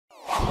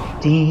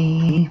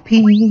DPT.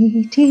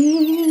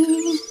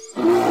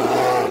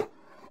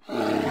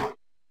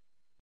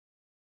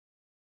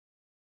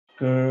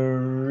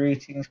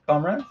 Greetings,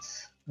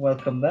 comrades.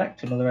 Welcome back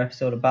to another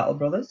episode of Battle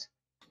Brothers.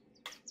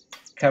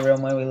 Carry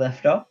on where we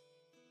left off.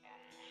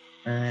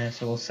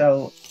 So we'll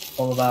sell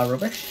all of our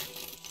rubbish.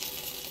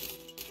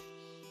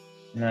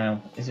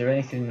 Now, is there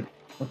anything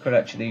we could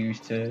actually use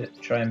to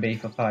try and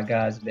beef up our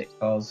guys a bit?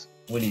 Because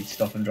we need to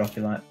stop and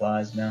dropping like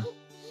flies now.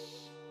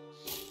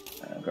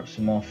 Grab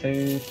some more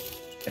food,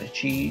 a bit of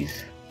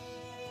cheese.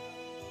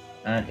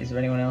 And is there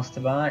anyone else to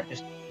buy?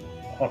 Just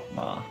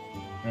Hotmar.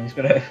 I mean, he's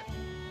got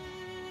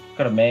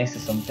a mace or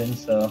something,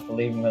 so we'll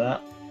leave him with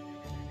that.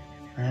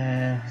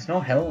 There's no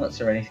helmets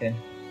or anything.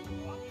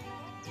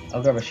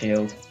 I'll grab a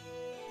shield.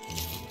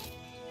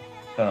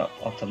 Got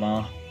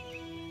Ottomar.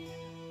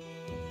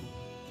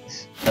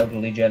 This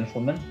elderly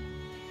gentleman.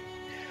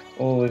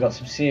 Oh, we got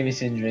some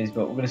serious injuries,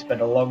 but we're going to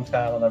spend a long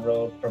time on the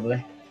road,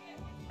 probably.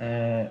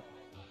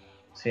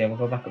 So yeah, we'll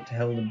go back up to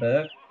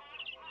Hildenberg.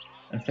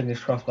 And fingers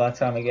crossed by the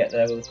time we get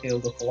there we'll have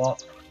healed up a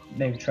lot.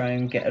 Maybe try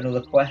and get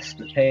another quest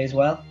that pays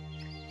well.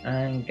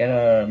 And get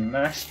a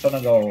mass ton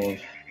of gold.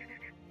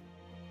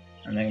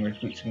 And then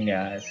recruit some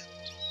guys.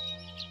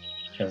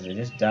 Because they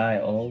just die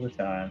all the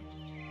time.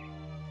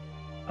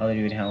 How are they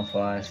doing health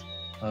wise?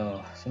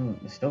 Oh,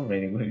 they're still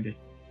really wounded.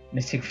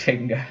 Missing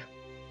finger.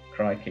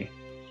 Crikey.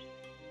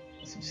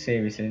 Some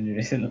serious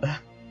injuries, isn't there?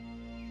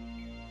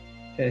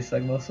 Face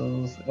leg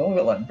muscles. They've all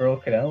got like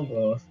broken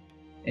elbows.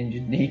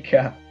 Injured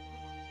kneecap.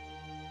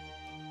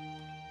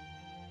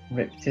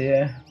 Ripped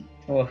ear.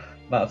 Oh,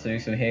 about to do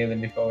some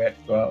healing before we have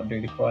to go out and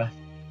do the quest.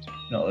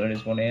 Not that there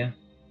is one here.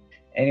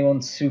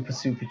 Anyone super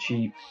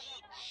cheap?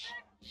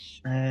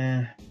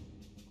 Oh,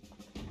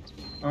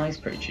 he's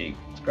pretty cheap.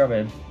 Let's grab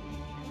him.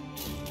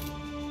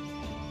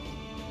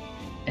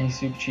 Any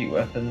super cheap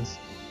weapons?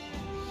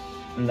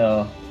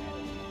 No.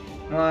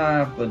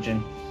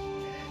 Bludgeon.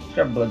 Let's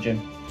grab bludgeon.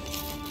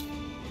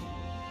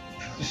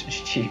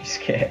 Such a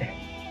cheapskate.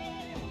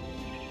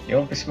 You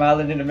won't be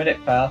smiling in a minute,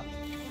 pal.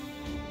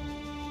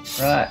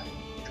 Right,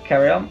 let's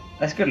carry on.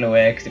 Let's go in a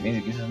way because it means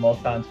it gives us more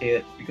time to heal.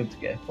 It'd be good to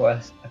get a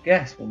quest. I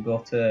guess we'll go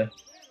to.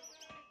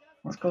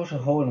 Let's go to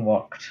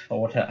Hohenwacht,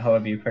 or whatever,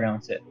 however you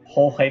pronounce it.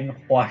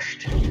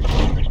 Hohenwacht.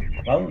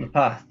 While on the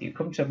path, you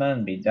come to a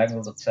man being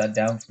dangled upside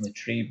down from a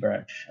tree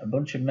branch. A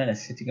bunch of men are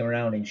sitting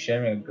around him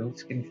sharing a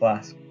goatskin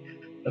flask,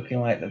 looking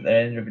like at the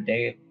end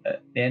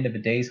of a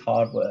day's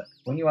hard work.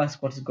 When you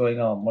ask what is going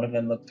on, one of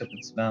them looks up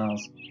and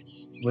smiles.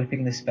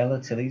 Whipping this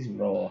fella till he's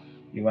raw.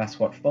 You ask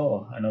what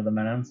for? Another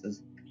man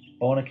answers.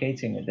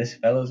 Fornicating with this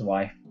fella's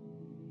wife.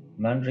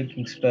 The man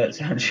drinking spurts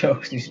out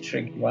jokes and his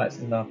drink wipes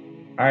his mouth.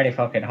 Hardy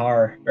fucking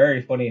horror.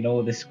 Very funny,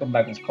 no, this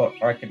scumbag was caught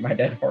barking my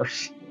dead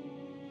horse.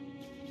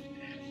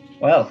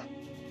 Well,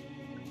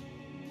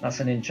 that's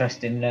an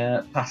interesting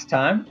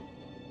pastime.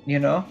 You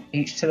know,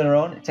 each to their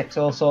own. It takes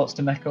all sorts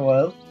to make a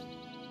world.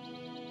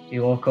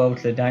 You walk over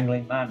to the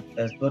dangling man.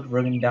 There's blood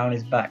running down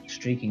his back,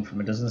 streaking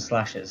from a dozen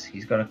slashes.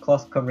 He's got a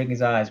cloth covering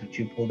his eyes, which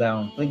you pull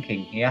down.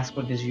 Blinking, he asks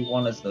what it is you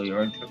want as though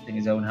you're interrupting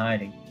his own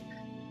hiding.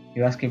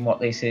 You ask him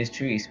what they say is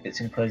true, he spits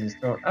and clears his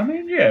throat. I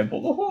mean, yeah,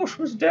 but the horse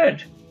was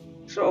dead.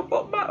 So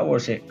what matter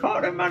was it?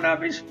 Can't a man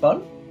have his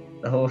fun?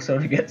 The horse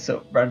only gets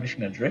up,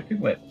 brandishing a dripping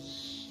whip.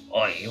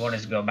 Oi, you want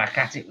us to go back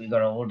at it? We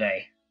got all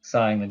day.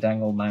 Sighing, the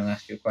dangled man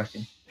asks you a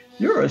question.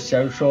 You're a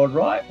sellsword,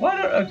 right?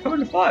 Why don't I come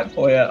and fight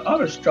for you?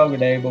 I'm a strong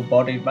and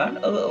able-bodied man.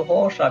 A little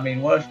horse, I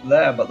mean, worse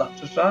there, but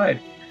that's aside.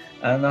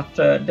 And that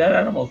dead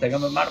animal thing,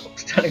 I'm a man of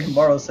upstanding and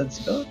moral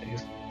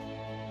sensibilities.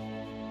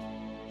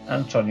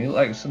 Anton, you look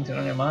like there's something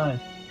on your mind.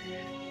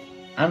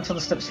 Anton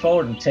steps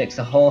forward and takes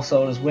the horse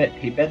owner's whip.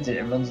 He bends it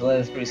and runs the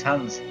leather through his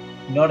hands.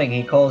 Nodding,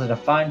 he calls it a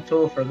fine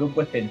tool for a good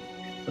whipping,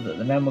 but that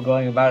the men were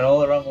going about it all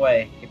the wrong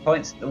way. He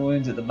points at the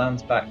wounds at the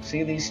man's back.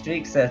 See these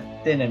streaks? They're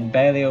thin and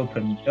barely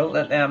open. Don't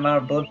let the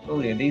amount of blood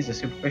fool you. These are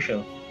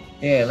superficial.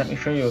 Here, let me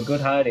show you a good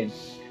hiding.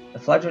 The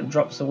flagrant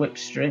drops the whip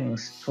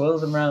strings,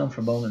 twirls them round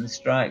for a moment and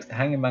strikes. The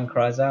hanging man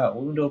cries out.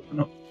 Wound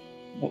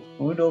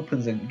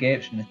opens and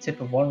gapes from the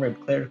tip of one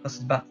rib clear across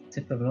his back to the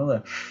tip of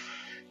another.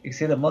 You can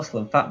see the muscle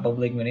and fat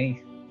bubbling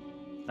beneath.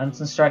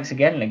 Anton strikes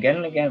again and again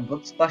and again.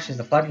 Blood splashes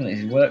the flagrant as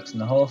he works, and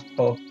the horse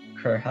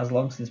poker has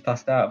long since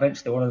passed out.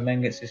 Eventually, one of the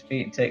men gets to his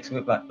feet and takes a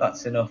whip back.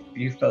 That's enough.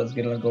 You fellas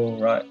gonna go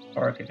right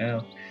park it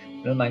now.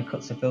 Another man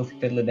cuts the filthy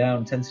fiddler down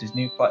and tends to his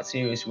new, quite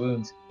serious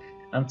wounds.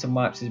 Anton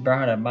wipes his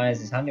brow and admires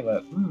his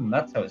handiwork.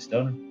 That's how it's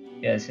done.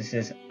 Yes, this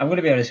is. I'm going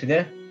to be honest with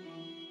you.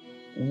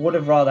 Would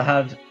have rather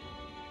had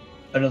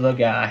another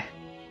guy,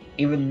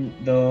 even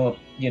though,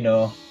 you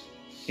know,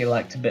 he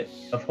liked a bit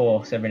of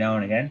horse every now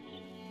and again.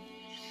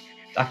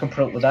 I can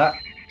put up with that.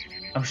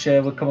 I'm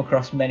sure we'll come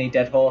across many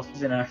dead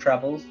horses in our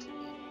travels.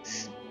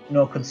 It's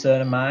no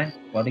concern of mine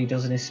what he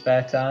does in his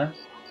spare time.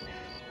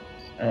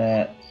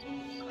 I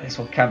guess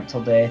we'll camp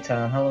till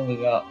daytime. How long we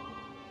got?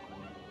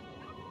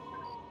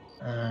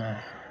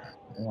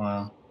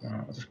 Wow.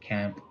 I'll just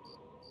camp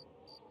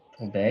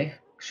all day.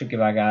 Should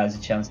give our guys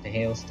a chance to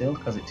heal still,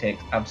 because it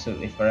takes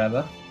absolutely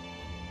forever.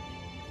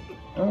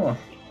 Oh, well,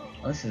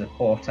 this is a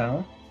poor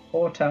town.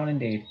 Poor town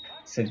indeed.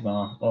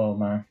 Sigmar. Oh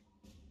man.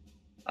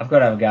 I've got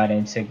to have a guy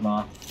named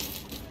Sigmar.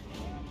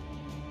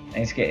 And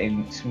he's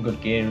getting some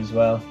good gear as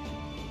well.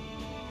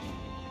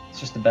 It's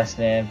just the best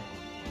name.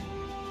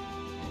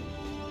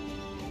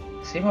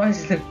 See, why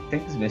is the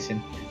things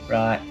missing?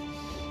 Right.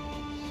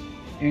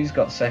 Who's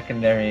got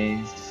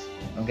secondaries?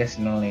 I'm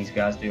guessing none of these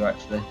guys do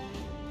actually.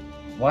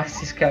 Why has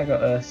this guy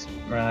got us?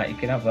 Right, you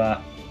can have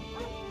that,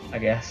 I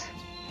guess.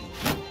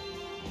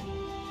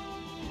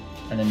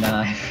 And a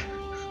knife.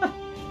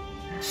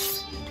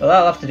 Well,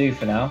 that'll have to do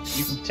for now.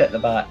 You can protect the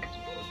back.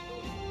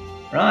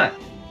 Right.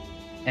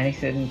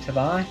 Anything to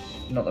buy?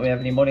 Not that we have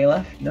any money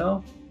left,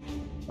 no?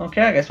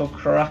 Okay, I guess we'll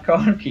crack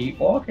on and keep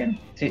walking.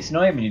 See, it's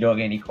annoying when you don't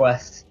get any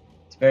quests.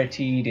 It's very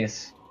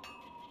tedious.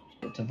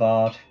 Up to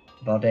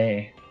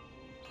Varde.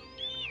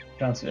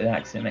 Transfer an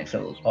accent makes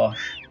it a little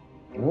posh.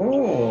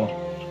 Ooh!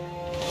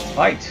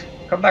 Fight!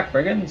 Come back,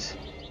 brigands!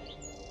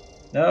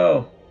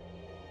 No!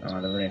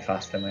 Oh, they're running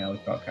faster than we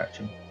always got to catch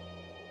them.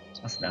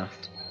 That's naff.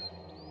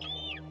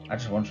 I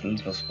just wanted a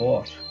little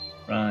sport.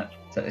 Right,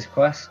 is that this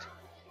quest?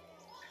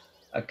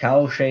 A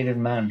cowl-shaded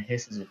man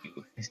hisses at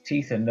you, his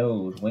teeth and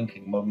nose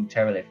winking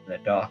momentarily from the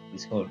dark of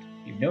his hood.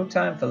 You've no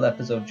time for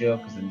lepers or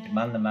jokers and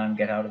demand the man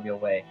get out of your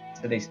way.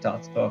 Instead he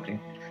starts talking.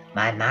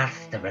 My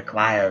master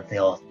requires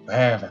your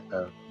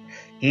services.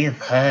 He has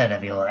heard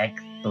of your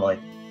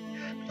exploits.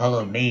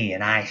 Follow me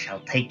and I shall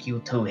take you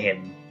to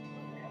him.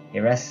 He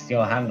rests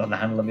your hand on the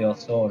handle of your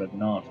sword and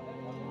nods.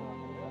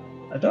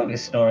 A dog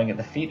is snoring at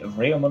the feet of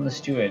Raymond the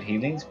steward. He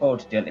leans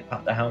forward to gently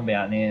pat the hound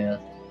behind the ears.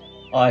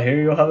 I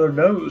hear you have a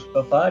nose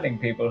for fighting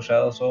people,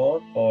 shell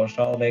sword, for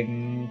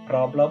solving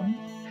problems.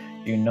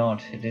 You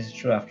nod. It is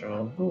true after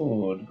all.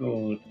 Good,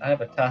 good. I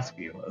have a task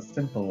for you, a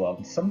simple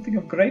one. Something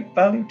of great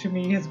value to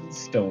me has been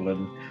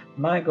stolen.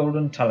 My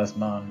golden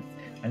talisman.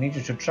 I need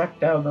you to track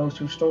down those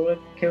who stole it,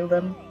 kill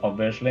them,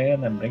 obviously,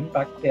 and then bring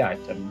back the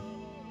item.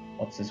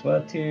 What's this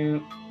worth to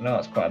you? No,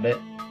 it's quite a bit.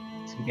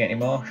 So we get any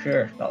more?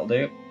 Sure, that'll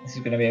do. This is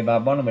going to be a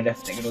bad one, and we're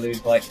definitely going to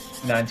lose like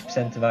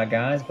 90% of our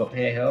guys, but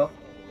hey ho.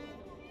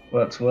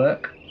 Work's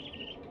work.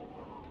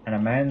 And a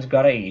man's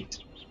gotta eat.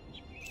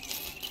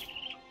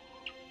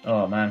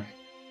 Oh man.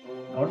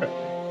 I wonder,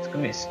 it's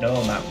gonna be a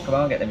snow map. Come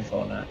on, get there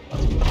before night. I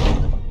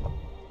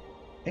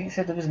think it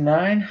said there was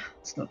 9.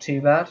 It's not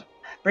too bad.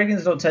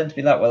 Brigands don't tend to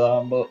be that well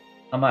armed, but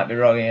I might be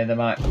wrong here. They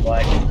might have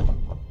like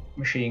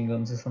machine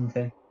guns or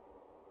something.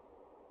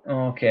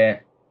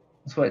 Okay.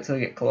 Let's wait till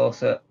we get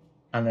closer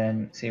and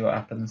then see what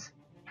happens.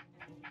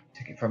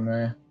 Take it from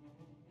there.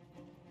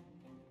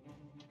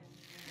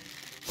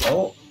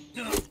 Oh!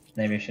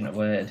 Maybe I shouldn't have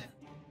waited.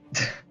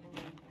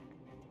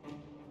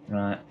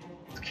 Right.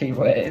 Let's keep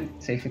waiting.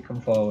 See if they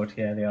come forward.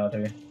 Yeah, they are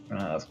doing.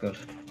 Right, that's good.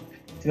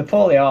 See, they're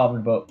poorly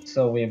armed, but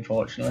so we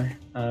unfortunately.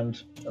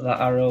 And that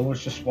arrow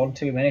was just one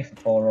too many for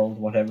poor old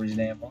whatever his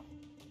name was.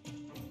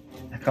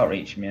 I can't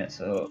reach him yet,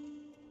 so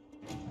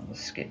I'll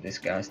just skip this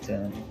guy's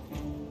turn.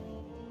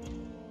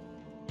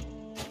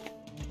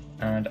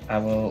 And I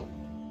will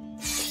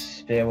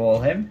spear wall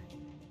him.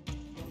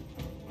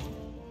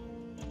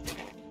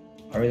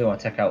 I really want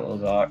to take out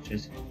those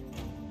archers.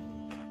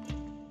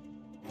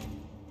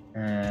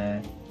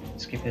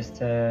 Skip his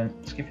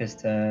turn. Skip his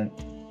turn.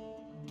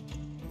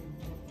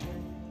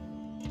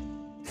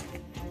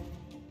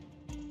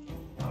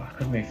 Oh, I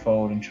could move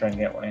forward and try and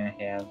get one in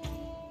here.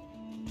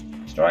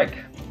 Strike.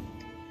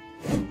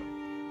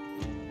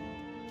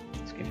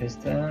 Skip his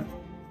turn.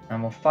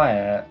 And we'll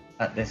fire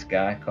at this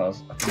guy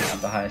because I think I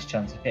have the highest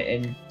chance of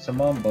hitting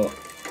someone, but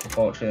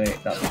unfortunately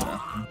that doesn't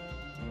happen.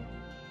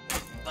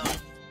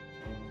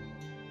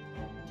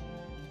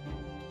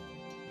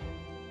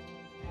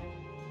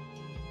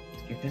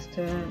 Skip his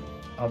turn.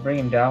 I'll bring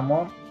him down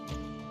one.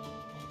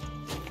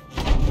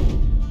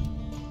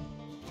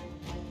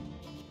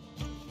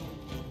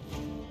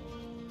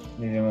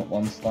 Move him up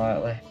one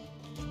slightly.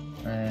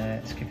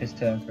 Skip his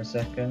turn for a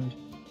second.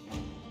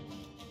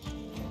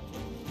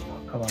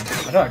 Oh, come on.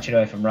 I don't actually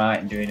know if I'm right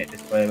in doing it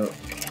this way, but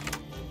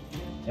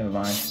never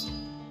mind.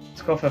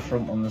 Let's go for the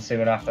front one and see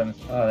what happens.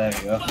 Oh, there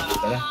we go. That's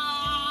better.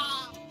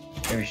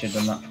 Maybe we should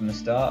have done that from the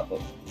start,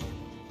 but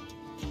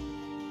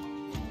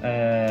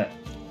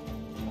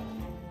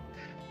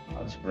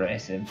I'll just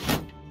brace him.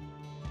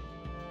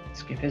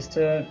 Skip his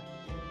turn.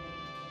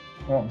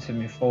 I want him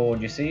to move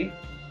forward, you see.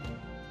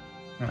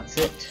 That's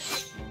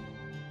it.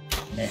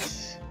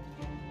 Miss.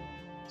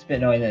 It's a bit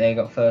annoying that they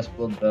got first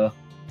blood though.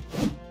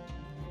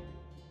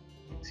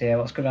 So yeah,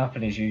 what's going to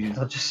happen is usually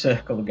they'll just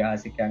circle the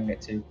guys they can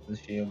get to for the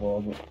shield wall,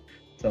 but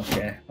it's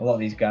okay. A lot of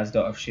these guys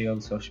don't have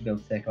shields, so I should be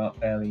able to take them out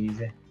fairly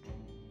easy. I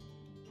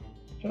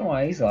don't know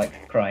why he's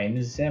like crying.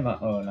 Is the same?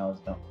 Oh no,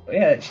 it's not. But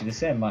yeah, actually the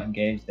same amount of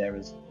gauge there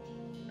is.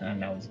 And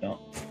no, it's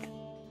not.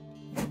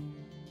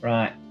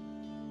 Right.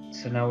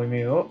 So now we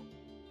move up.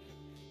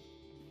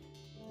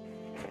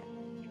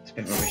 It's a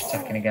bit rubbish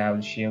attacking a guy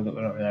with a shield, but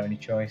we don't really have any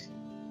choice.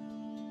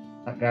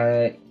 That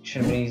guy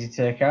should have been easy to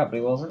take out, but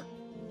he wasn't.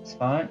 It's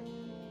fine.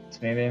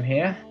 Let's move him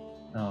here.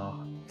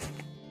 Oh.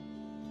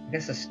 I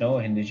guess the snow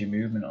hinders your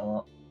movement a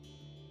lot.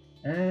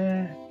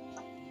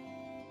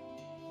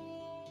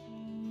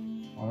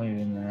 I'll leave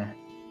him there.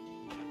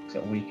 Because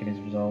it'll weaken his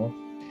resolve.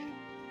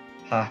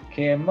 Hack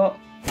him up.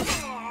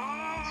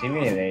 See,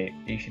 really,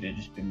 he should have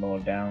just been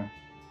mowed down.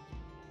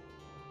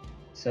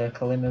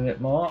 Circle him a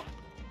bit more.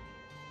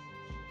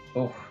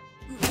 Oh,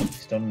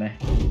 stunned me.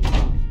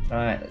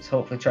 Right, let's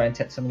hopefully try and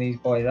take some of these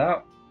boys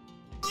out.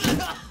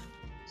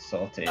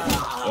 Sorted.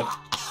 Good.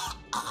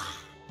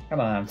 Come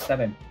on, stab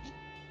him.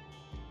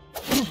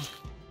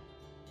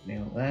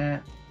 Kneel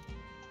there.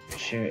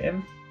 Shoot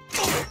him.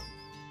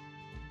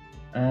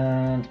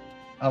 And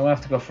I'm gonna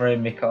have to go for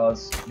him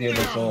because the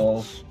others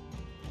all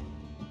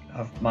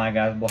have my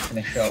guys blocking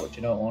his shot, which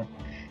I don't want.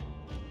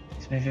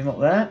 Let's move him up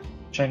there.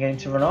 Try and get him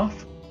to run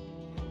off.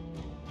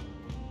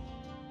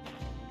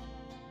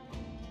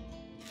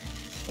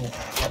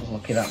 I was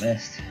lucky that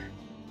missed.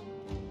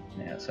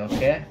 Yeah, that's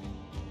okay.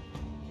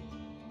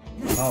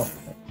 Oh,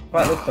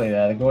 quite luckily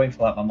there, they're going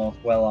for like my most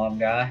well-armed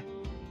guy.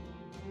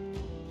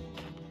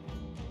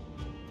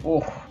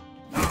 Oh,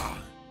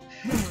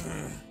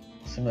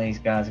 some of these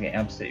guys are getting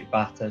absolutely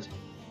battered.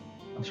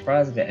 I'm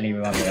surprised I didn't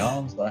even have my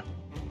arms left.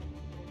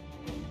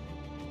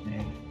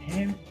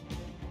 Him.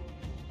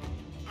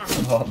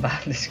 Oh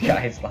man, this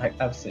guy is like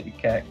absolutely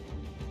kecked.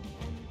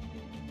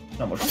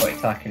 Not much point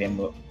attacking him,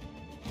 but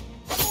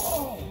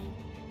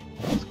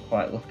that's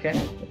quite lucky.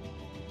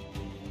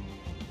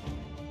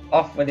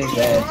 Off with his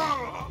head.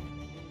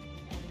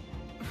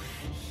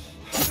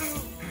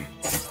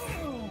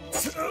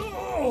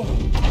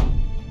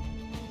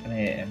 Can I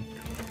hit him?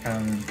 Can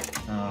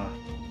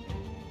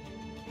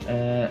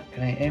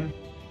I hit him?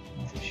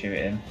 I'll have to shoot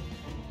him.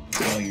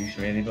 No use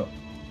really, but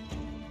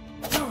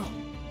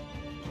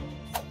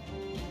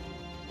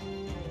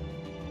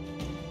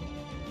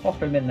pop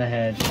him in the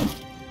head.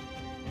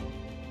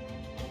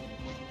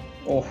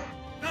 Oh.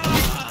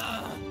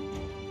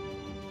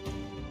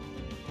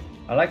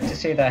 I like to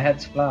see their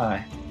heads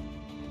fly.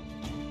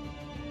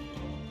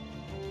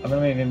 I'm going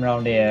to move him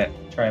around here,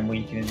 try and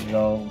weaken his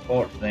resolve.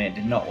 Unfortunately, it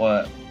did not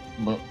work,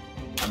 but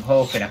I'm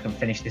hoping I can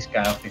finish this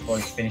guy off before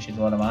he finishes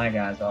one of my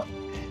guys off.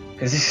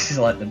 Because this is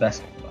like the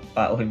best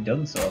battle we've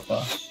done so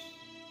far.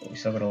 But we've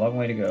still got a long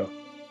way to go.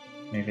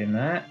 Move him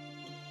there.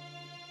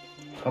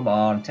 Come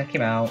on, take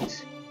him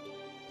out.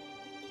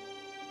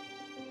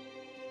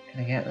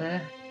 Can I get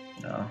there?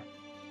 No.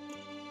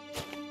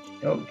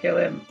 Don't kill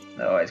him.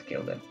 No, he's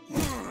killed him.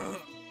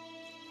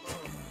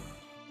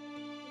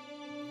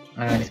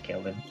 And he's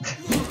killed him.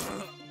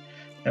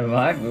 Never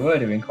mind, we were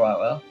doing quite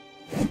well.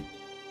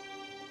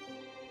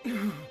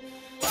 You're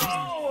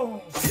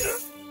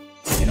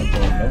not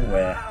going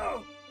nowhere.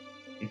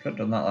 You could have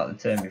done that like the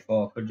turn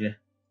before, could you?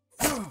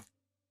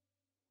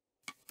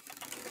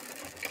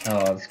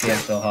 Oh, this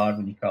game's so hard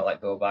when you can't like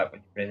go back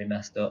when you've really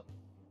messed up.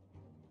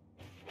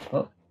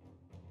 But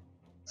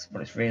that's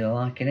what it's really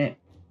like, innit?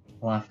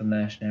 Life of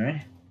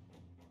mercenary.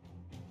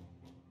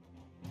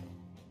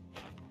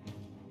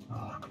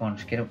 Oh, come on,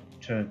 just get up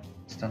to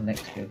stand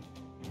next to you.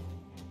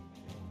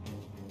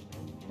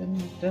 Dun,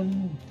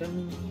 dun,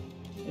 dun,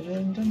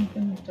 dun, dun,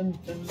 dun, dun,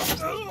 dun.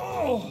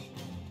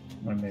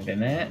 I'm gonna move him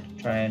there.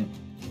 Try and.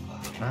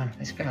 Oh man,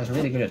 this guy's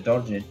really good at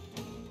dodging.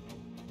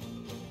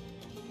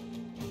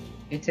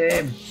 Hit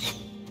him!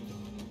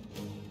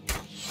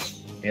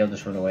 He'll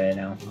just run away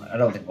now. I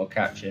don't think we'll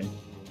catch him.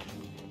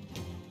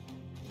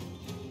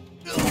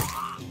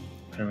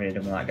 Could have really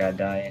done with that guy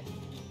dying.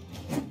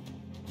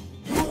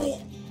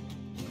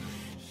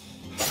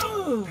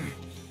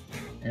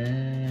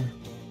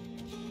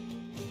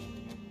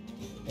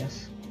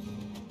 Yes.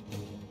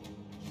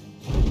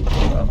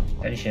 Well,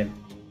 finish him.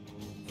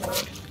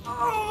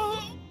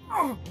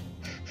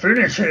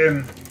 Finish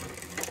him!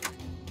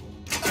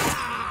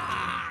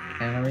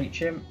 Can I reach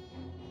him?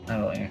 I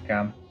don't think I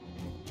can.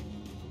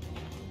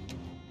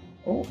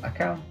 Oh, I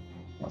can.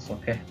 That's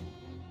lucky.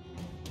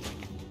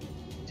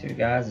 Two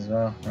guys as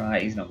well.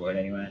 Right, he's not going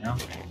anywhere now.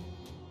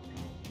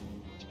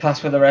 Just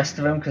pass with the rest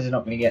of them because they're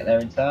not going to get there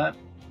in time.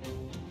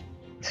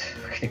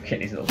 Look at him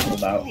getting his little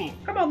club out.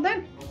 Come on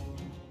then!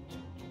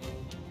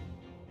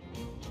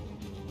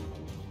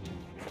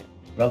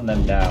 Run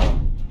them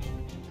down.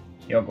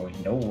 You're going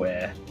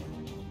nowhere.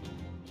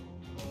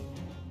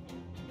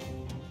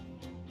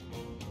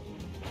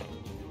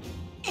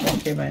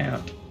 Knock him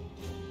out.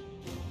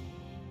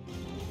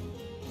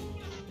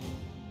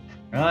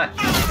 Right,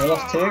 we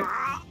lost two.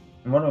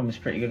 And one of them was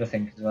pretty good, I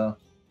think, as well.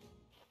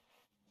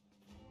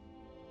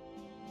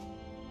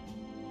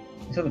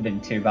 It's only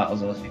been 2 battles,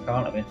 though, so it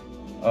can't have been.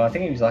 Oh, I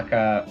think he was like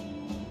a...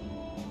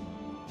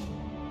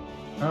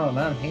 Oh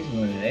man, he's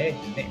running at age,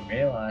 I didn't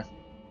realise.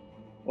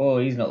 Oh,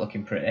 he's not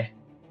looking pretty.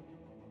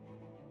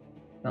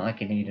 Not like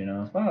he needed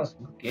nose. Wow, that's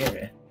some good gear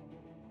here.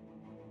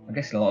 I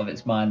guess a lot of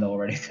it's mine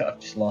already that I've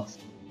just lost.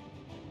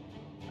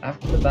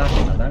 After the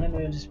battle, a man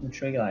emerges from a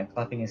tree line,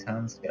 clapping his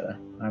hands together.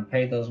 I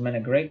paid those men a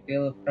great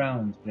deal of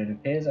crowns, but it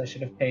appears I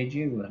should have paid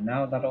you, and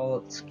now that all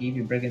the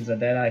skeevy brigands are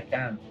dead, I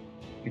can.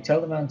 You tell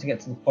the man to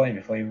get to the point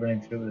before you run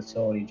him through with a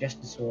sword. He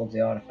gestures towards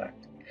the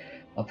artifact.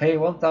 I'll pay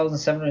you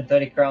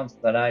 1,730 crowns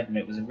for that item.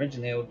 It was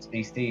originally owed to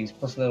these thieves,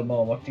 plus a little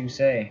more. What do you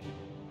say?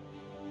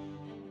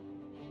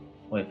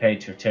 we're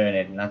paid to return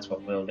it, and that's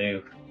what we'll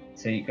do.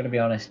 So you've got to be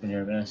honest when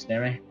you're a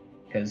mercenary,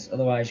 because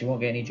otherwise you won't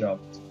get any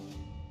jobs.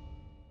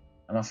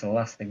 And that's the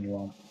last thing you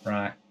want.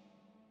 Right.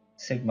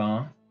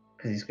 Sigmar,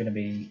 because he's going to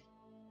be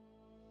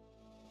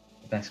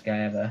the best guy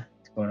ever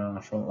to go on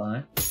our front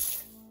line.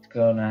 He's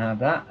going to have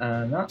that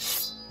and that.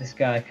 This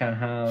guy can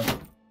have...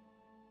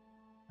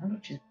 How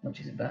much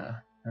is it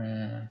better?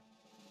 That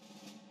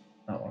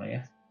one, I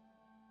guess.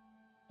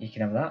 You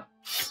can have that.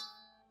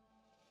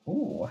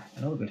 Ooh,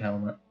 another good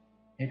helmet.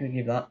 Who do we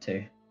give that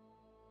to?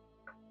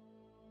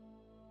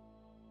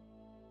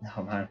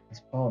 Oh man,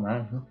 this poor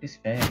man, look at his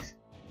face.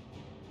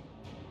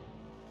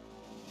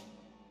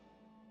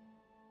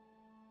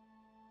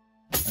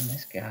 And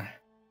this guy.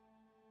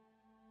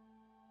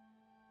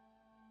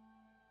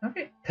 How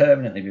could it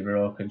permanently be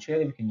broken?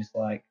 Surely we can just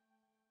like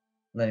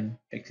let him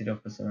fix it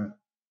up or something.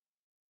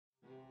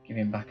 Give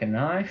him back a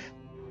knife.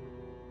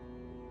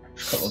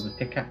 Just cut all the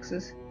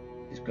pickaxes,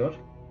 which is good.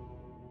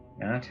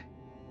 Right.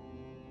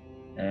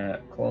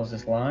 Close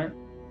this line.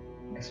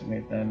 I guess we'll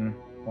move them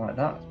like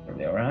that. That's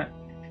probably alright.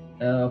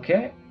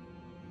 Okay.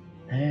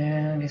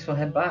 And I guess we'll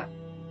head back.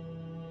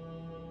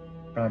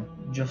 For our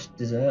just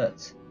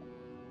desserts.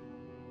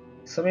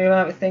 Some of you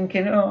might be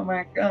thinking, oh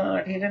my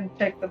god, he didn't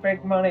take the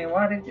big money.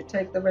 Why did you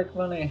take the big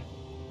money?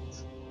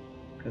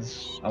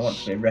 Because I want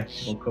to be a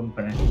reputable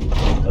company.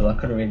 Well, I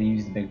could have really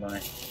used the big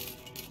money.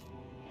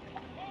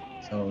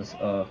 So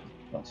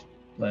let's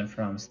learn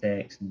from our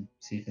mistakes and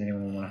see if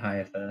anyone will want to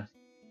hire first.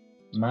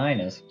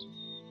 Miners.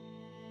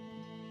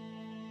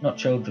 Not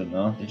children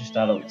though, they're just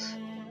adults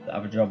that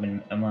have a job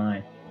in a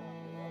mine.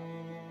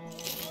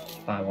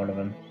 Buy one of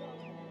them.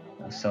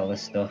 I'll sell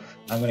this stuff.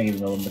 I'm going to give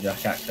them a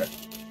lumberjack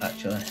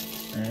actually.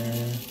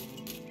 I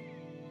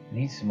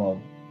need some more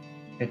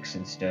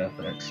fixing stuff,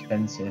 but they're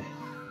expensive.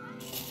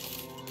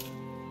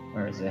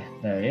 Where is he?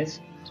 There he is.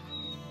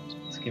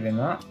 Let's give him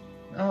that.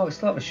 Oh, we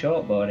still have a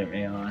short bow, I didn't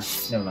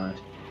realise. Never mind.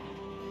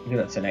 We'll give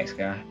that to the next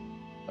guy.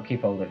 I'll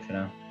keep hold of it for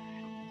now.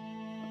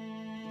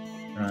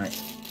 Right.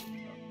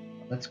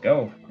 Let's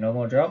go. No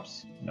more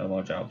jobs? No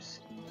more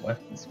jobs.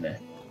 Weaponsmith.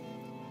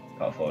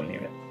 Can't afford any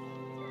of it.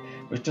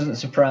 Which doesn't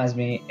surprise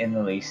me in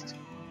the least.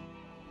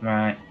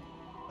 Right.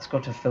 Let's go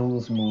to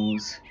Phil's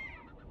Moors.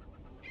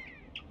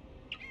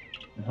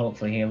 And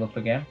hopefully heal up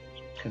again.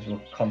 Because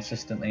we're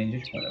consistently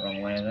injured. Went the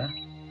wrong way there.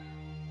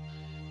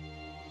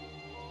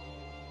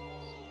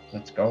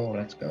 Let's go,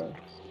 let's go.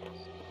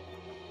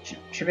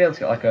 Should be able to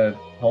get like a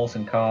horse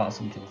and cart or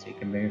something so you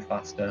can move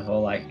faster. Or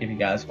like give you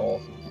guys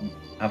horses and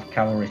have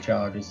cavalry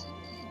charges.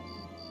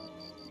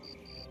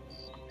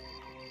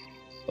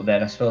 But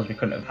then I suppose we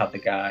couldn't have had the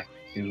guy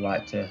who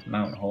liked to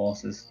mount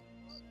horses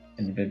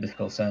in the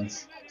biblical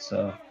sense.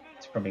 So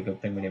it's probably a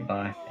good thing we didn't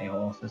buy any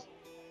horses.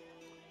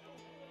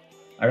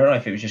 I don't know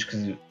if it was just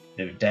because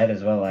they were dead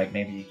as well, like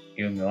maybe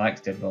he only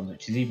likes dead ones,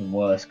 which is even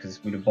worse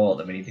because we'd have bought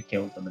them and he'd have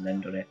killed them and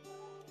then done it.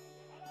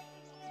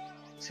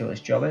 See what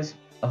his job is?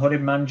 A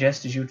hooded man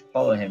gestures you to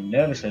follow him.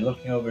 Nervously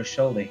looking over his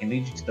shoulder, he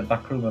leads you to the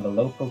back room of a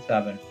local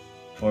tavern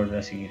before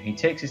addressing you. He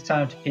takes his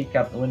time to peek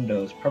out the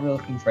windows, probably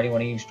looking for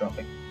anyone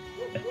eavesdropping.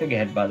 A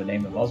figurehead by the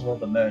name of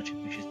Oswald the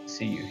Merchant wishes to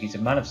see you. He's a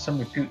man of some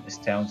repute in this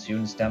town, so you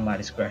understand my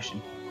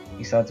discretion.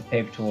 He slides a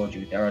paper towards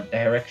you. There are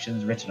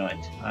directions written on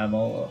it. I am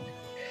all on.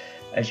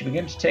 As you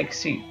begin to take a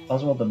seat,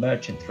 Oswald the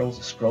Merchant throws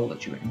a scroll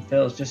at you and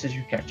fails just as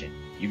you catch it.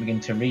 You begin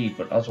to read,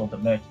 but Oswald the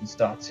Merchant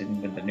starts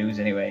in with the news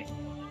anyway.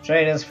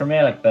 Traders from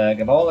Ehrlichberg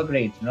have all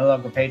agreed to no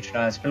longer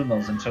patronise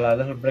Filmels until our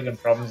little brigand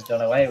problem is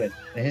done away with.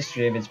 The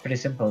history of it's pretty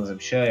simple, as I'm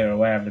sure you're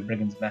aware of the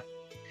brigands' method.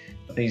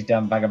 But these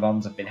damn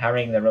vagabonds have been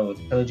harrying the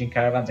roads, pillaging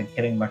caravans and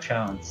killing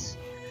merchants.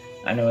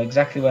 I know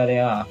exactly where they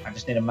are. I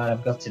just need a man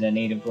of guts in a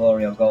need of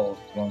glory or gold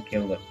who won't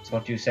kill them. So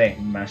what do you say,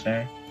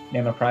 mercenary?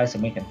 Name a price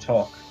and we can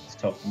talk. Let's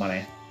talk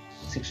money.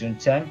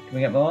 610? Can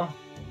we get more? Or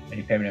do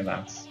you pay me in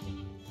advance?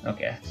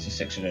 Okay, it's just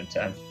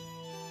 610.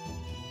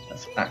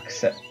 Let's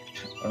accept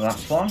that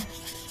one.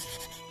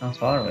 How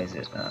far away is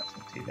it? No, it's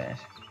not too bad.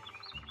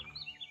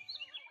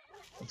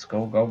 Let's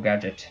go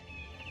gadget.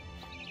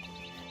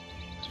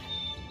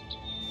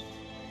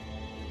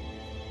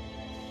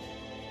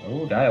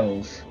 Oh,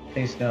 dials.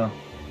 Please no.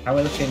 How are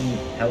we looking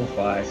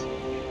health-wise?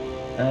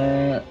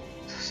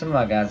 Some of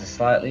our guys are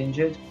slightly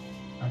injured.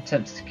 I'm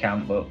tempted to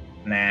camp, but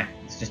nah,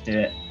 let's just do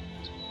it.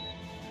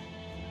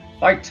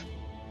 Fight!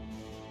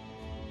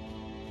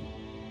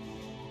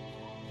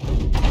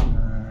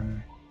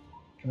 Can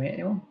we hit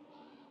anyone?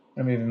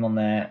 I'm going to move him on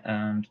there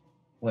and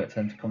wait for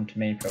them to come to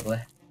me, probably.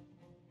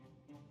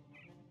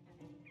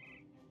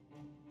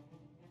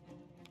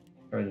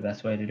 Probably the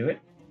best way to do it.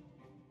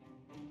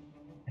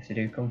 If they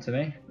do come to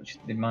me, which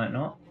they might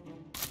not.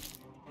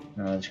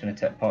 No, they're just going to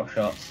take pot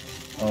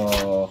shots.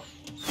 Oh,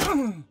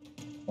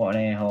 what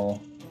an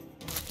a-hole.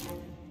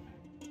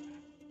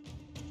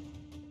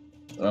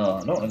 Oh, I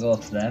don't want to go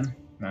to them.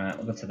 Right,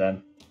 we'll go to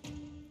them.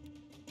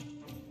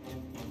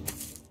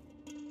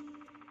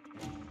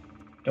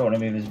 Don't want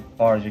to move as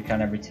far as we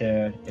can every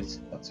turn, because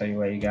that's how you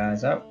wear you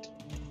guys out.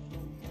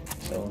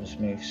 So we'll just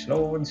move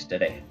slow and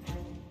steady.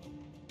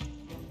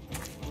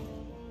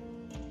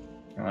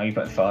 Oh, you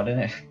put forward,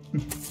 didn't it?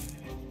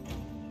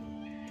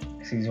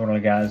 Because he's one of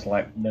the guys with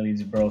like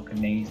millions of broken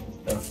knees and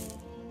stuff.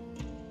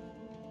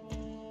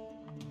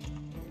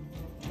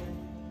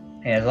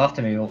 Yeah, they'll have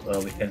to move up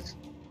though because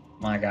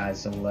my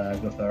guys will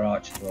go for their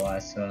archers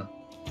otherwise, so.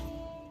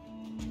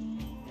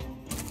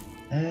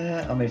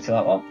 I'll move to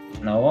that one.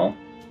 No, I won't.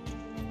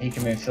 He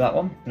can move to that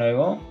one. No, he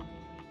won't.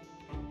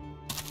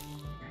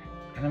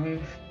 Can I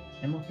move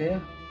him up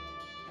here?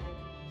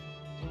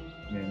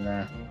 Move him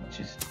there, which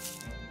is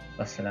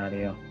less than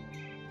ideal.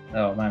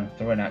 Oh man,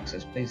 throwing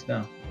axes, please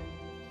no.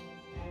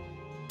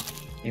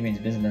 He means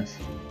business.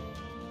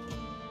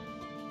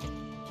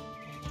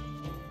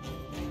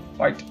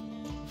 Fight!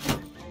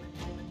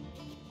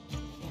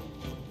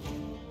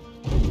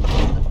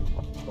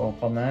 Go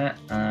up on there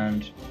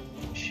and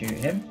shoot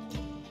him.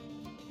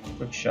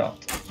 Good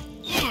shot.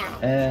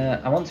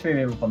 I want to move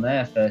him up on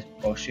there first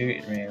before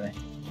shooting really.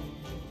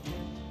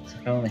 So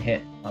I can only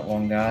hit that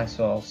one guy,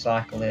 so I'll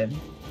cycle in.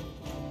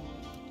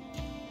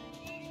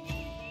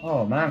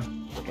 Oh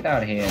man, get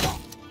out of here,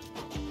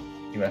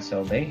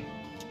 USOB.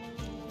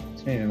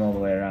 Let's move him all the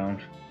way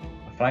around.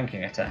 A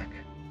flanking attack.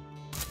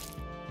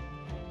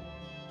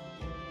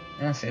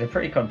 Yeah, see, they're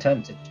pretty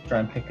content to try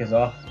and pick us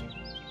off.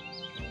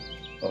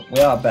 But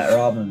we are better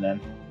armed than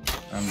them,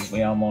 and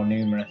we are more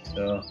numerous,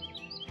 so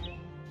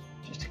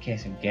it's just a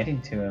case of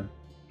getting to them.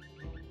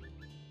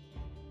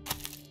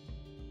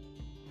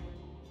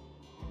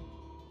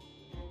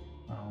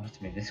 Oh, I want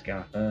to meet this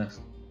guy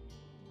first.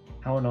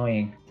 How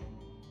annoying.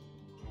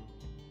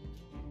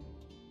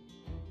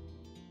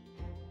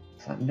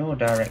 It's like no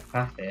direct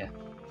path here.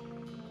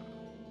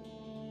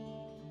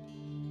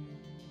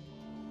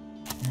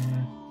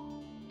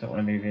 Don't want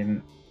to move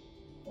him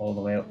all the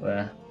way up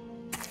there.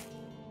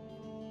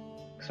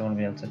 Because I want to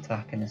be able to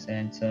attack in the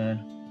same turn.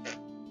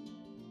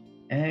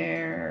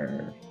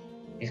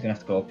 He's going to have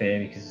to go up here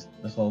because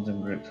there's loads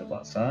of groups up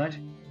that side.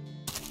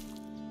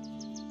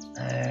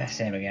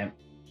 Same again.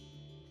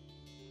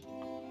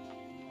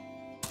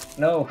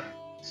 No!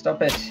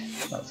 Stop it!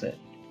 That's it.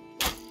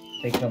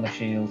 Take it on the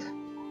shield.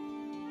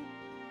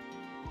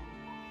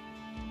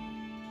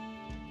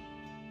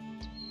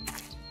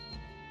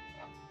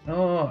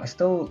 No, I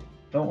still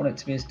don't want it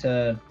to be his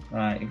turn.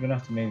 Right, you're gonna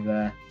have to move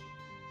there.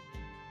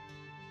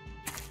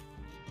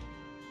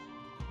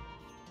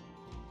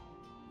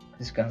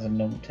 This guy's a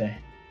numpty.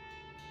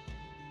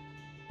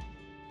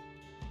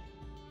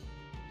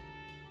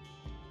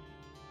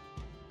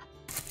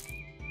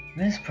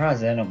 I'm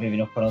surprised they're not moving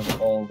up on us at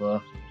all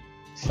though.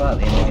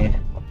 Slightly annoyed.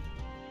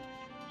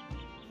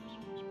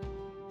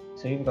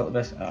 So you've got the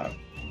best.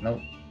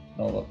 Nope,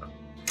 no luck.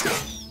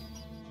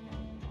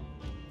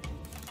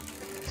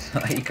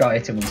 You can't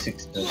hit him with a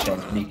 60%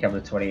 chance, but you can have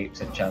a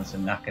 28% chance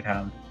and knackered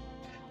hand.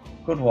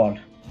 Good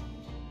one.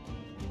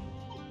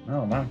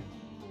 Oh man.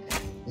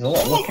 There's a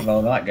lot of luck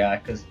involved in that guy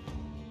because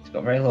he's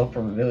got very low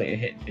probability of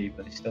hitting people,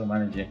 but he's still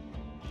managing.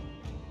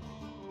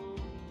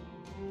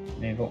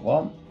 Move up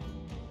one.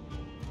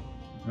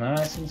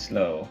 Nice and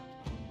slow.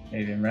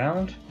 Move him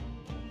round.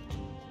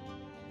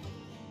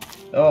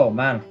 Oh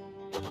man.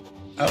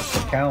 Out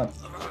for count.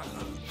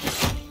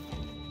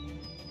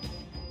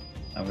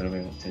 I'm gonna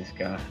move up to this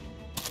guy.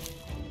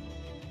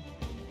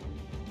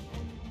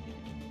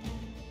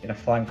 Get a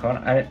flank on.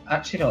 I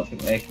actually don't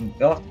think they can.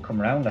 They'll have to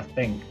come around, I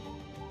think.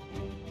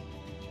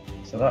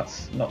 So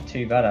that's not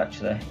too bad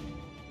actually.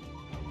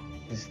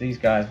 Because these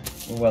guys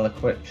were well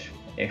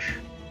equipped-ish.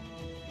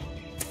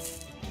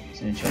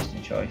 It's an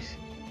interesting choice.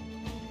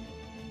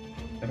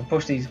 I can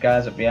push these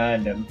guys up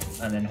behind them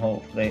and then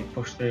hopefully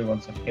push through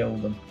once I've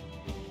killed them.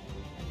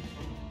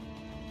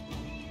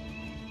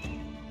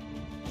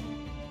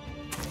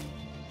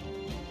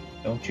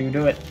 Don't you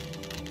do it.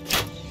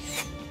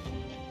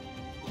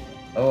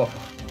 Oh,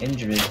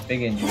 injuries,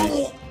 big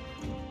injuries.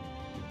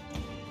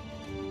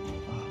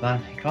 Oh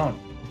man, he can't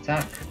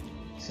attack.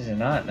 This is a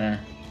nightmare.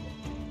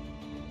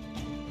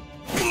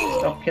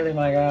 Stop killing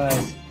my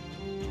guys.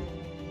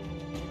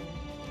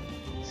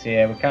 So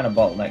yeah, we're kind of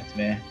bottlenecked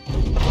here.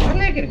 Why are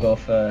they gonna go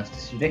first?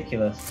 It's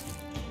ridiculous.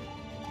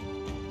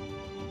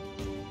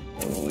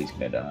 Oh, he's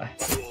gonna die.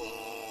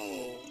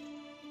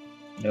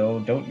 No,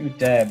 don't you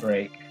dare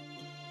break.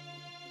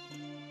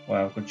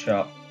 Wow, good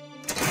shot.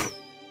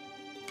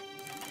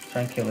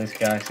 Try and kill this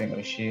guy because I ain't got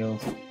a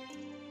shield.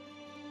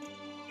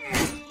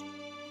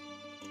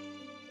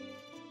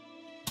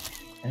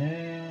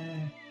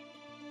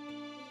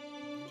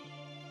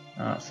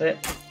 That's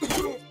it.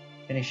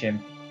 Finish him.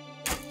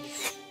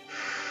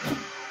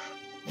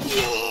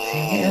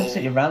 He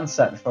absolutely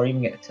ransacked before I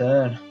even get a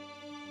turn.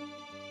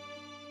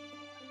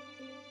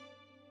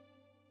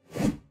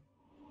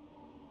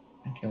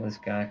 And kill this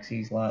guy because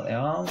he's lightly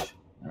armed.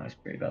 Oh, he's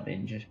pretty badly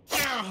injured.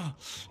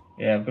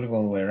 Yeah, I've got to go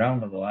all the way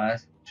around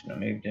otherwise.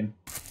 Shouldn't have moved him.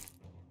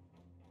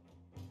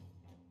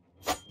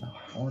 Oh,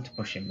 I wanted to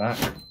push him back.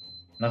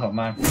 No,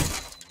 man.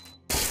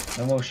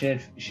 No more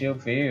shield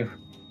for you.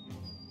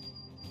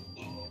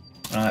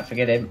 Right,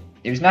 forget him.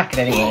 He was knackered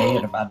anyway, he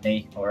had a bad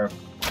knee or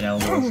an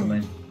elbow or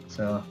something.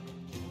 So,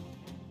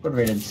 good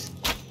riddance.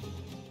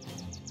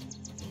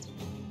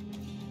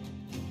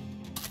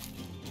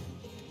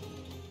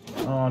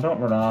 Oh, don't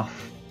run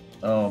off.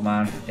 Oh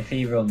man, if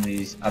he runs,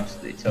 he's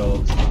absolutely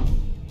toast.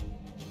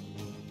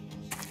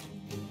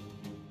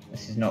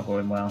 This is not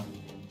going well.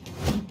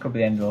 Could be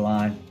the end of the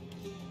line.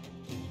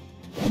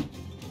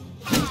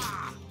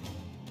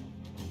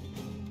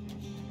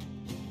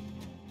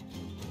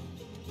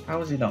 How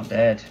is he not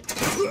dead?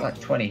 Like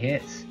 20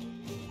 hits.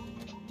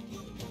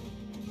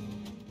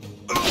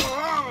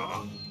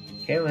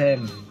 Kill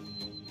him.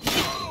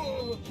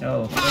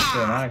 No, don't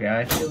kill my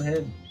guy, kill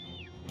him.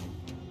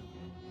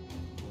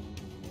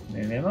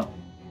 Move him up.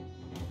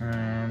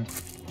 And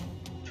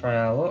try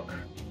our luck.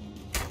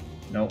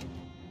 Nope.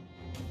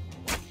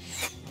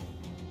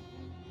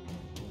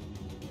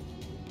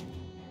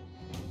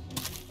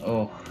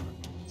 Oh,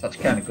 it's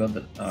actually kind of good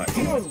that. Alright,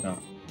 no, it's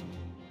not.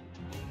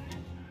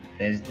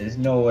 There's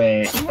no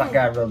way. If that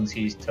guy runs,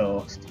 he's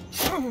toast.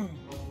 And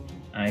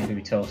he's gonna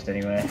be toast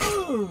anyway.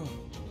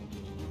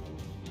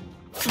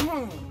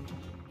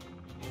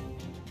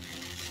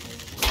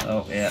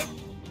 Oh, yeah.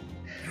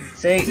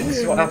 See, this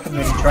is what happens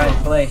when you try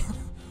and play.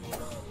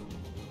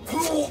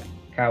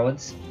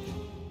 Cowards.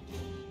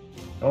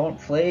 Don't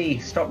flee,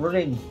 stop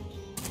running.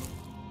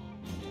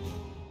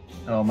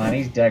 Oh man,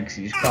 he's dead because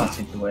he just can't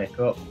seem to wake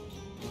up.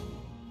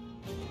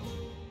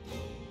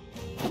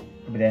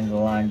 Could be the end of the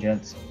line,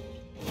 gents.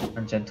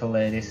 And gentle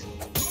ladies.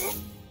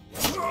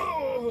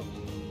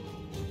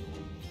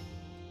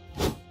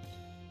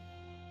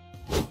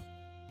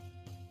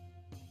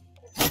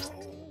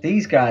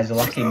 These guys are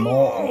like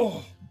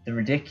immortal. They're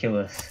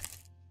ridiculous.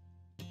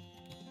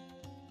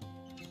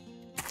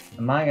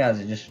 And my guys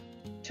are just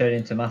turning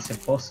into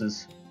massive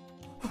pusses.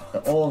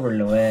 They're all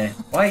running away.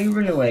 Why are you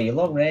running away? You're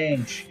long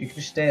range. You can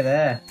just stay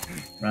there.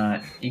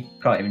 Right, you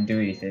can't even do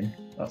anything.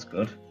 That's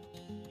good.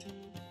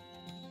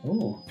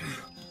 Ooh.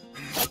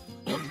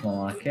 Looks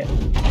more like it.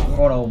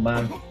 Go on, old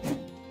man.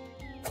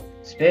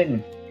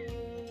 Spin.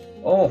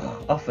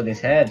 Oh, off with his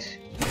head.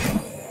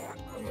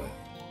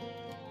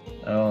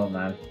 Oh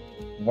man.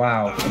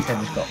 Wow, his head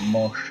just got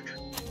mushed.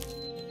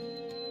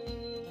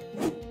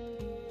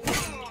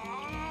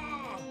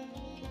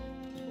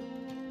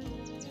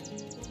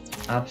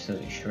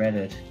 Absolutely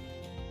shredded.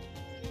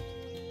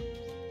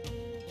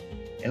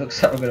 It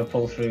looks like we're going to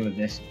pull through with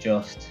this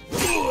just.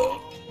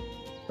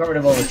 Got rid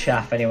of all the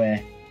chaff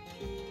anyway.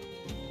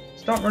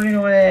 Stop running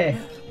away!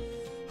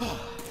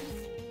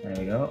 There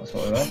we go, that's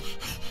what we want.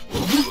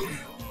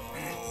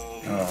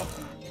 Oh.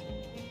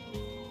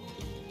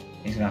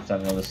 He's going to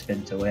have another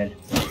spin to win.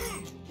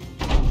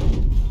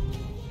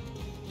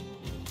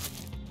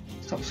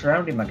 Stop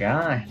surrounding my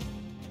guy.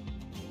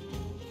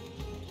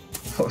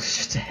 Oh, it's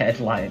just a head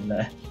lying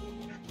there.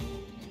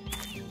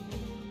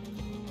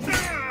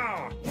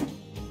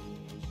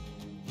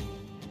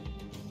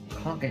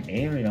 Can't get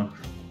near enough.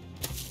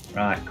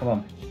 Right, come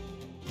on.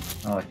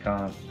 Oh, I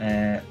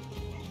can't.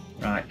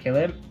 Right, kill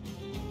him.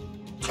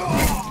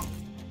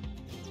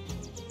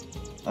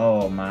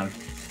 Oh man,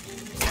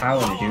 how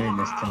are they doing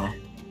this to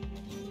me?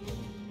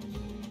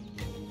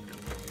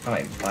 Can't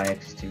even fire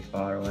because it's too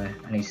far away,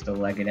 and he's still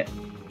legging it.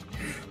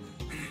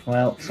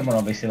 Well, someone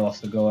obviously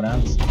lost the go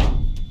dance.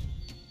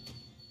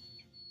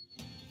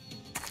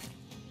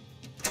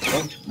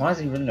 Oh, why is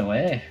he running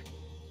away?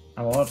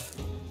 How odd.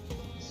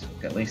 Let's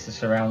get at least a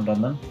surround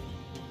on them.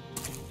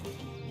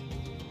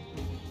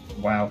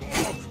 Wow.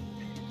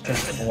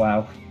 Just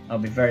wow. I'll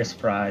be very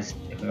surprised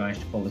if we manage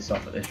to pull this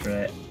off at this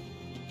rate.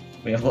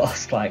 We have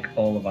lost like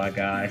all of our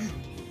guys.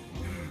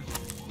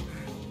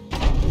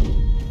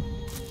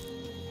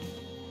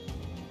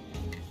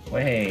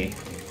 Way.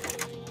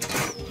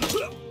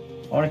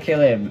 I want to kill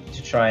him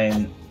to try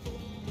and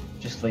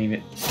just leave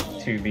it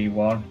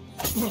 2v1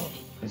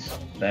 because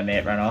their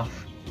mate ran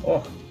off.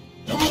 Oh,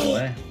 no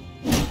way.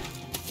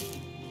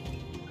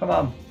 Come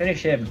on,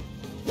 finish him.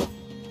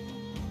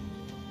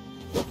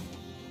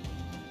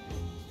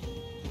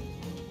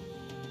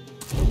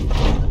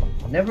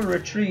 Never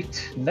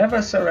retreat,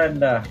 never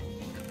surrender,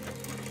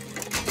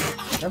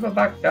 never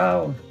back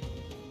down.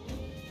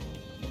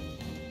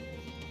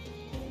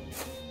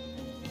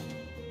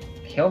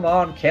 Come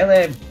on, kill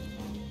him.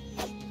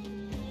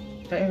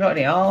 Don't even got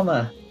any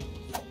armor.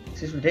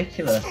 This is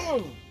ridiculous.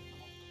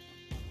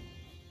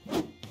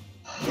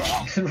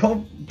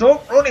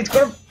 Don't run, it's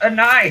got a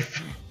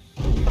knife.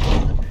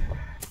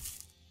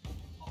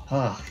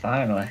 Oh,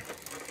 finally.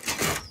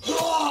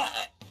 Oh,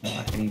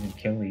 I can even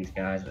kill these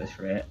guys at this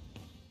rate.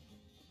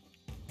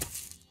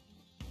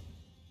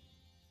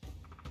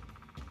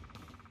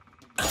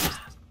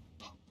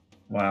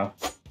 Wow,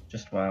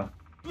 just wow.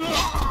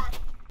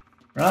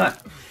 Right,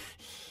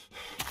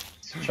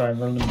 let's try and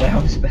run them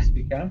down as best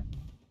we can.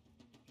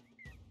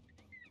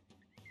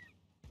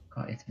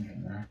 Can't hit him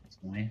from there, that's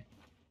annoying.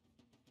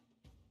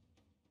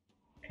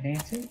 Can I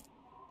hit it?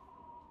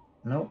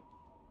 Nope.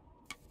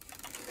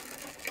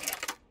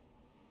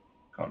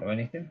 Can't do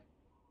anything.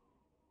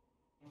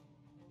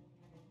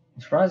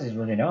 I'm surprised he's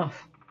running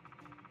off.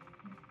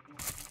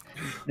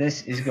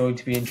 This is going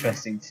to be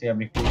interesting to see how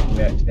many people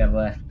we actually have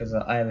left, because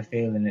I have a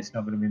feeling it's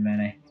not going to be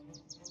many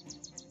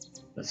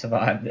that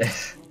survive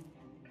this.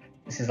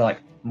 This is like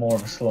more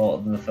of a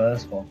slaughter than the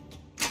first one.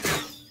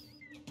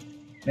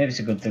 Maybe it's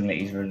a good thing that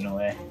he's running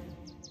away.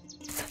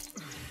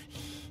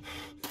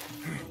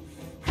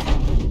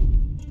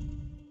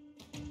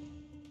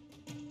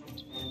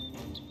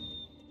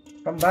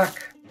 Come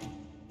back.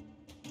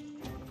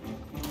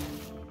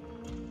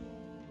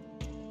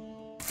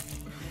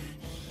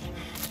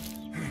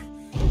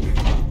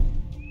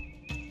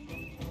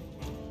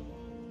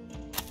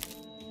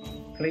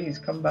 Please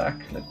come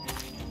back.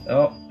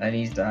 Oh, and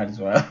he's died as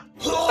well.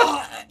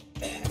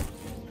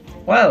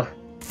 Well,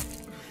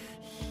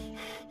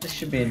 this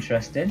should be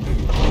interesting.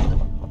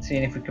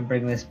 Seeing if we can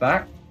bring this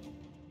back.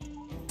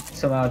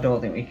 Somehow I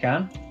don't think we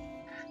can.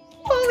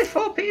 Only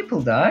 4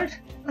 people died.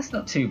 That's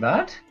not too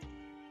bad.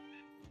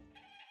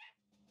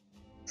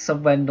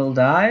 Subwendell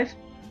died.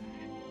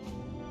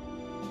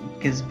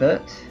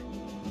 Gisbert.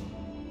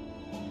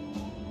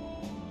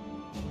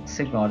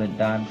 Sigmar didn't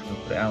die, I'm just going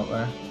to put it out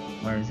there.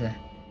 Where is it?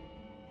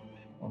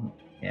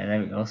 Yeah, there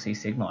we go. See,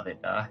 Sigmar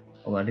did die.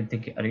 Oh, I do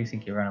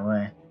think he ran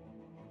away.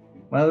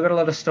 Well, we got a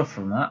lot of stuff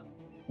from that.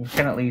 We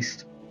can at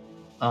least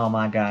arm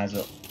our guys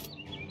up.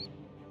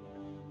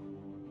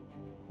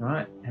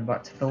 Right, head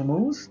back to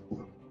Filmoos.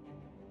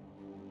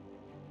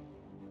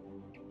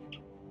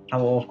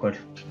 How awkward.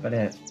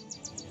 Better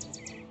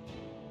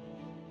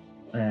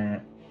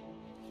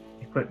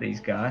equip these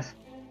guys.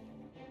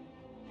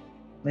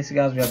 At least the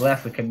guys we have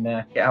left, we can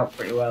get out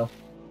pretty well.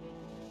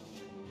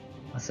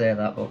 I say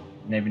that, but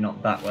maybe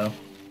not that well.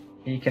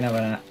 He can have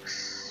an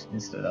axe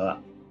instead of that.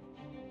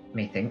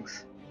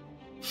 Methinks.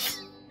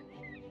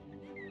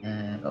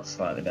 That's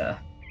slightly better.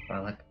 By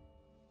like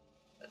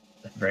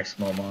a very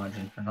small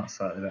margin, and that's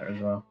slightly better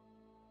as well.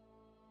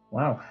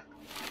 Wow.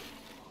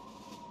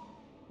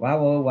 Wow,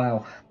 oh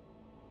wow.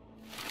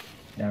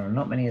 There are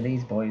not many of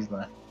these boys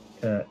left.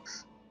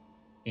 Kirks.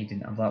 He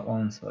didn't have that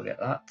one, so I'll get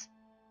that.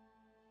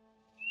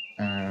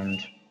 And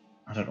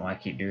I don't know why I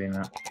keep doing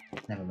that.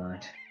 Never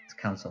mind. Let's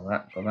cancel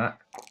that. Go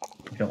back.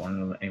 We don't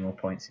want any more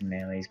points in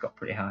melee. He's got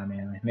pretty high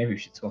melee. Maybe we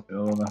should swap it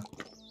over.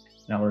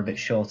 Now we're a bit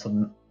short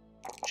on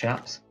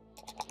chaps.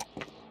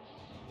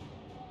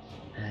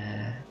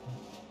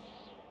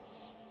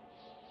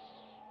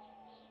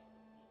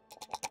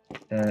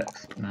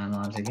 Kirks, 9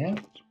 lives again.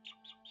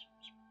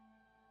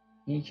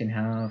 He can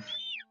have.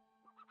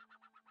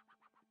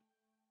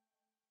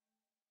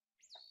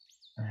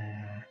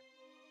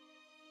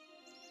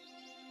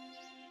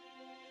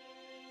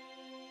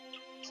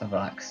 Let's have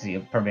that because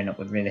he'll probably end up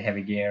with really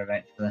heavy gear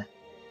eventually.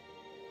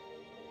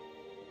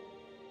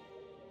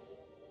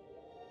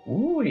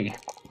 Ooh,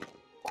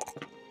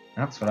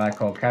 that's what I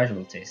call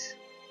casualties.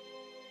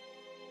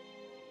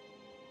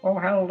 Oh,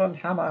 held and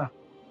hammer.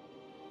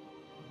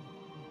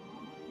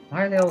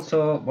 Why are they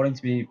also wanting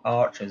to be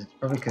archers? It's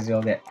probably because they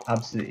all get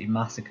absolutely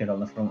massacred on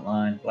the front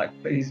line.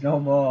 Like, please, no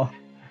more.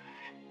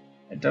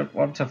 I don't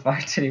want to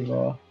fight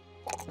anymore.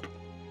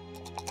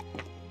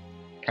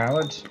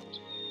 Coward.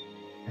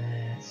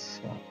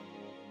 Swap.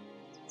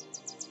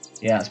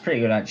 Yeah, it's pretty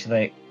good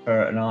actually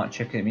for an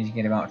archer because it means you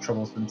can get him out of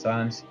trouble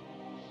sometimes.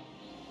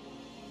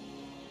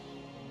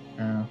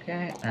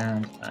 Okay,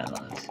 and 9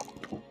 lives.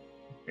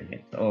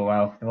 Brilliant. Oh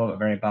wow, they've all got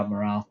very bad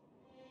morale.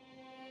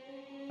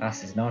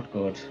 This is not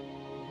good.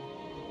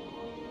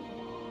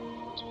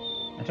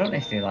 I don't know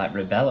if they like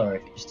rebel or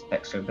if it just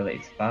affects their ability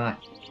to fight.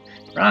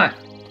 Right,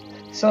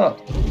 so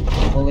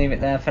we'll leave it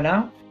there for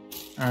now,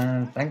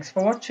 and thanks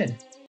for watching.